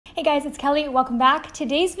Hey guys, it's Kelly. Welcome back.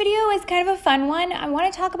 Today's video is kind of a fun one. I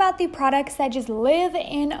want to talk about the products that just live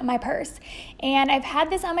in my purse. And I've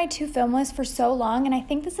had this on my to film list for so long, and I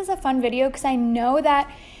think this is a fun video because I know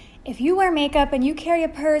that if you wear makeup and you carry a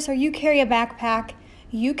purse or you carry a backpack,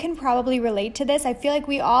 you can probably relate to this. I feel like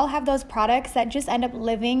we all have those products that just end up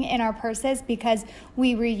living in our purses because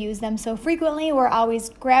we reuse them so frequently. We're always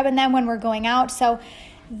grabbing them when we're going out. So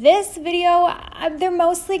this video, they're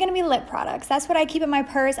mostly going to be lip products. That's what I keep in my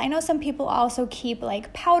purse. I know some people also keep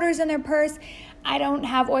like powders in their purse. I don't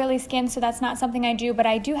have oily skin, so that's not something I do, but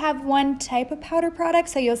I do have one type of powder product,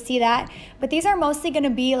 so you'll see that. But these are mostly going to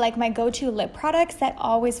be like my go-to lip products that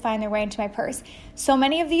always find their way into my purse. So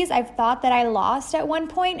many of these I've thought that I lost at one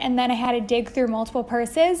point, and then I had to dig through multiple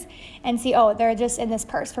purses and see, oh, they're just in this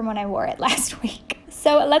purse from when I wore it last week.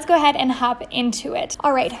 So let's go ahead and hop into it.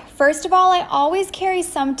 All right, first of all, I always carry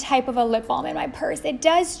some type of a lip balm in my purse. It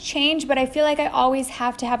does change, but I feel like I always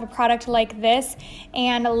have to have a product like this.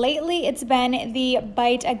 And lately it's been the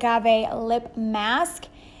Bite Agave Lip Mask.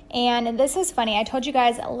 And this is funny. I told you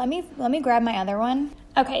guys, let me grab my other one.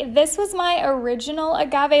 Okay, this was my original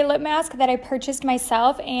agave lip mask that I purchased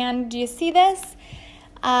myself. And do you see this?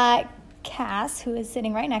 Cass, who is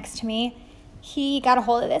sitting right next to me, he got a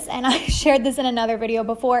hold of this, and I shared this in another video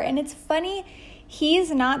before. And it's funny,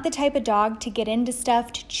 he's not the type of dog to get into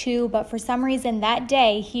stuff to chew, but for some reason that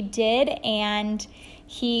day he did, and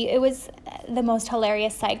it was the most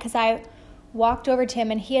hilarious sight because I walked over to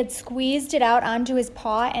him and he had squeezed it out onto his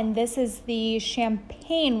paw, and this is the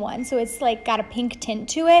champagne one, so it's like got a pink tint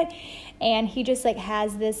to it, and he just like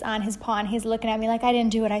has this on his paw and he's looking at me like I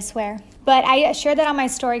didn't do it, I swear. But I shared that on my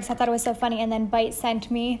story because I thought it was so funny, and then Bite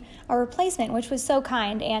sent me a replacement, which was so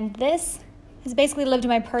kind, and this has basically lived in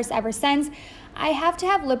my purse ever since. I have to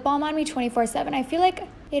have lip balm on me 24/7. I feel like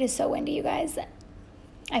it is so windy, you guys.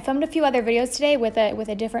 I filmed a few other videos today with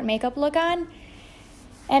a different makeup look on,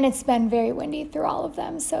 and it's been very windy through all of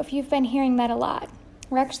them. So if you've been hearing that a lot,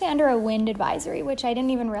 we're actually under a wind advisory, which I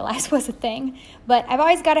didn't even realize was a thing. But I've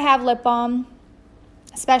always got to have lip balm,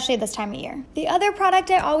 especially this time of year. The other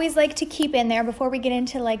product I always like to keep in there before we get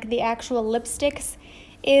into like the actual lipsticks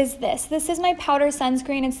is this. This is my powder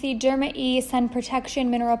sunscreen. It's the Derma E Sun Protection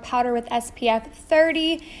Mineral Powder with SPF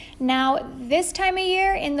 30. Now, this time of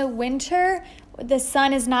year in the winter, the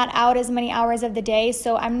sun is not out as many hours of the day,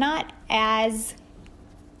 so I'm not as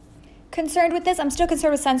concerned with this. I'm still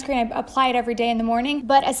concerned with sunscreen. I apply it every day in the morning,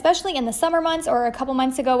 but especially in the summer months or a couple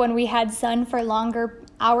months ago when we had sun for longer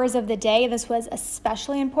hours of the day, this was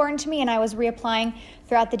especially important to me, and I was reapplying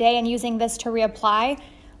throughout the day and using this to reapply.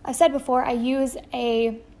 I said before, I use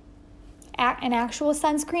an actual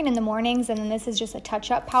sunscreen in the mornings, and then this is just a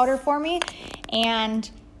touch-up powder for me. And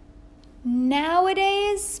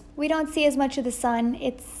nowadays, we don't see as much of the sun.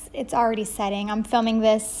 It's already setting. I'm filming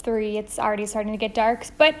this 3. It's already starting to get dark,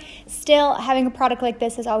 but still having a product like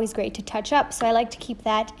this is always great to touch up, so I like to keep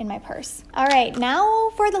that in my purse. All right, now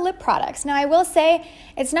for the lip products. Now I will say,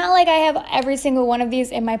 it's not like I have every single one of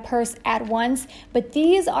these in my purse at once, but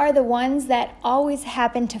these are the ones that always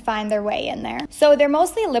happen to find their way in there. So they're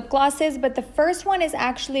mostly lip glosses, but the first one is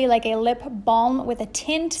actually like a lip balm with a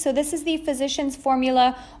tint. So this is the Physicians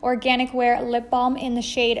Formula Organic Wear Lip Balm in the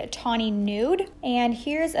shade Tawny Nude. And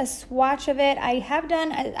here's a swatch of it. I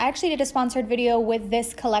actually did a sponsored video with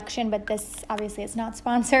this collection, but this obviously is not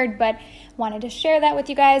sponsored, but wanted to share that with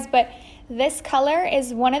you guys. But this color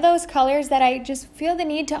is one of those colors that I just feel the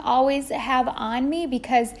need to always have on me,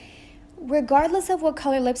 because regardless of what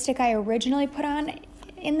color lipstick I originally put on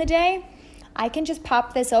in the day, I can just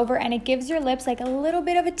pop this over and it gives your lips like a little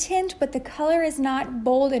bit of a tint, but the color is not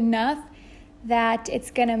bold enough that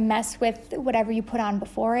it's gonna mess with whatever you put on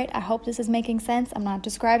before it. I hope this is making sense. I'm not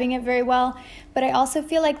describing it very well, but I also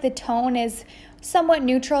feel like the tone is somewhat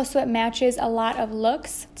neutral, so it matches a lot of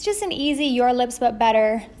looks. It's just an easy your lips but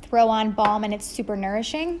better throw on balm, and it's super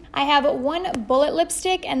nourishing. I have one bullet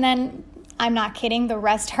lipstick, and then I'm not kidding, the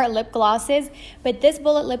rest are lip glosses, but this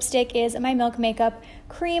bullet lipstick is my Milk Makeup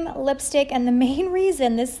cream lipstick, and the main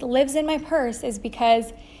reason this lives in my purse is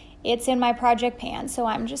because it's in my project pan, so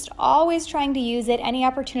I'm just always trying to use it. Any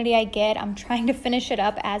opportunity I get, I'm trying to finish it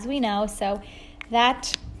up, as we know, so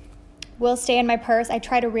that will stay in my purse. I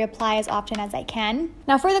try to reapply as often as I can.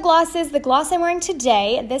 Now for the glosses, the gloss I'm wearing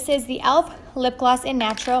today, this is the e.l.f. Lip Gloss in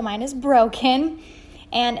Natural. Mine is broken,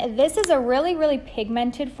 and this is a really, really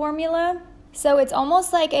pigmented formula. So it's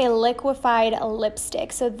almost like a liquefied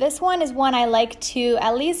lipstick. So this one is one I like to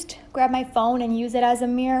at least grab my phone and use it as a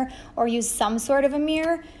mirror, or use some sort of a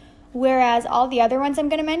mirror, whereas all the other ones I'm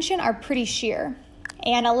gonna mention are pretty sheer.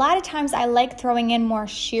 And a lot of times I like throwing in more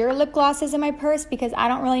sheer lip glosses in my purse because I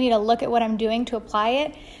don't really need to look at what I'm doing to apply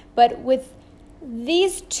it. But with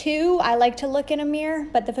these two, I like to look in a mirror,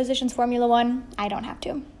 but the Physicians Formula one, I don't have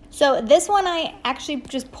to. So this one I actually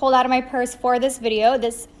just pulled out of my purse for this video.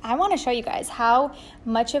 I want to show you guys how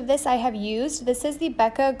much of this I have used. This is the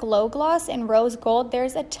Becca Glow Gloss in Rose Gold.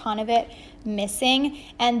 There's a ton of it missing.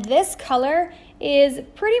 And this color is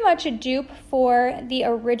pretty much a dupe for the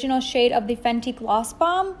original shade of the Fenty Gloss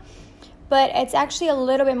Bomb, but it's actually a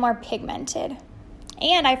little bit more pigmented.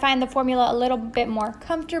 And I find the formula a little bit more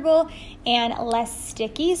comfortable and less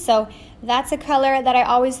sticky. So that's a color that I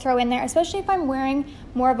always throw in there, especially if I'm wearing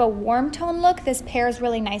more of a warm tone look. This pairs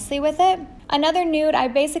really nicely with it. Another nude I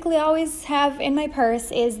basically always have in my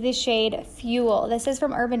purse is the shade Fuel. This is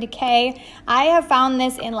from Urban Decay. I have found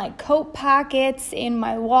this in like coat pockets, in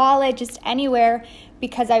my wallet, just anywhere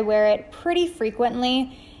because I wear it pretty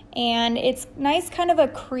frequently. And it's nice, kind of a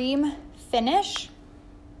cream finish.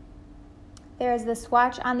 There's the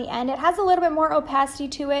swatch on the end. It has a little bit more opacity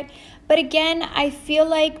to it, but again, I feel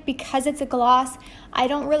like because it's a gloss, I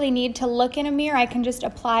don't really need to look in a mirror. I can just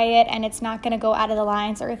apply it and it's not gonna go out of the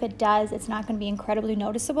lines, or if it does, it's not gonna be incredibly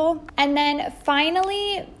noticeable. And then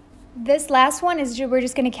finally, this last one is we're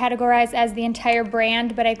just gonna categorize as the entire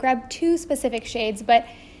brand, but I grabbed two specific shades. But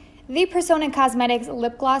the Persona Cosmetics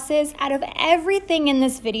lip glosses, out of everything in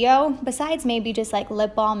this video, besides maybe just like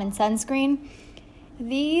lip balm and sunscreen,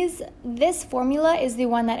 this formula is the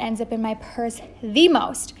one that ends up in my purse the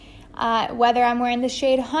most, whether I'm wearing the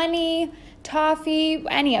shade Honey, Toffee,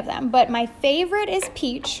 any of them. But my favorite is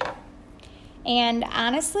Peach, and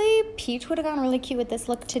honestly, Peach would have gone really cute with this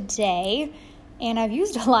look today, and I've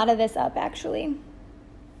used a lot of this up actually.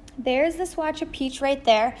 There's the swatch of Peach right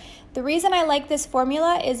there. The reason I like this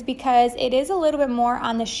formula is because it is a little bit more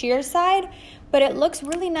on the sheer side, but it looks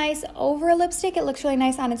really nice over a lipstick. It looks really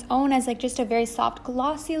nice on its own as like just a very soft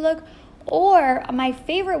glossy look. Or my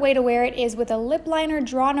favorite way to wear it is with a lip liner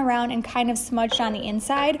drawn around and kind of smudged on the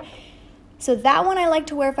inside. So that one I like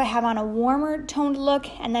to wear if I have on a warmer toned look,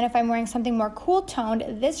 and then if I'm wearing something more cool toned,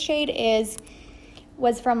 this shade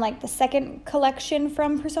was from like the second collection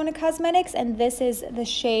from Persona Cosmetics, and this is the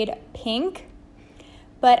shade Pink.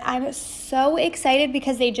 But I'm so excited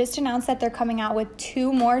because they just announced that they're coming out with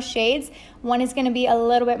two more shades. One is gonna be a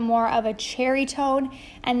little bit more of a cherry tone,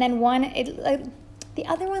 and then the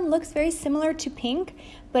other one looks very similar to Pink,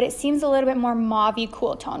 but it seems a little bit more mauve-y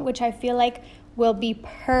cool tone, which I feel like will be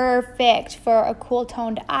perfect for a cool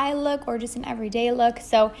toned eye look or just an everyday look.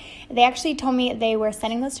 So they actually told me they were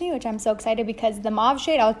sending those to me, which I'm so excited because the mauve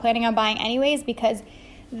shade I was planning on buying anyways because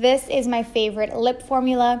this is my favorite lip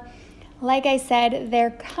formula. Like I said,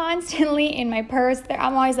 they're constantly in my purse.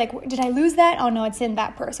 I'm always like, did I lose that? Oh no, it's in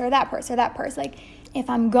that purse or that purse or that purse. Like if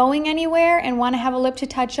I'm going anywhere and want to have a lip to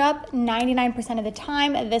touch up, 99% of the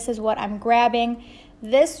time, this is what I'm grabbing.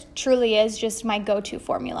 This truly is just my go-to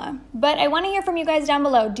formula. But I want to hear from you guys down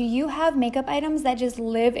below. Do you have makeup items that just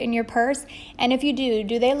live in your purse? And if you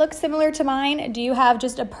do they look similar to mine? Do you have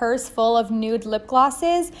just a purse full of nude lip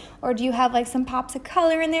glosses? Or do you have like some pops of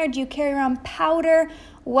color in there? Do you carry around powder?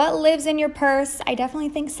 What lives in your purse? I definitely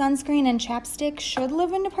think sunscreen and chapstick should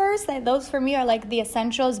live in the purse. Those for me are like the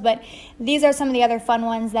essentials, but these are some of the other fun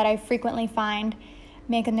ones that I frequently find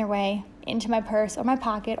making their way into my purse or my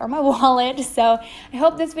pocket or my wallet. So I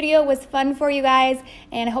hope this video was fun for you guys,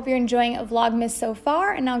 and I hope you're enjoying Vlogmas so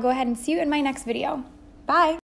far, and I'll go ahead and see you in my next video. Bye!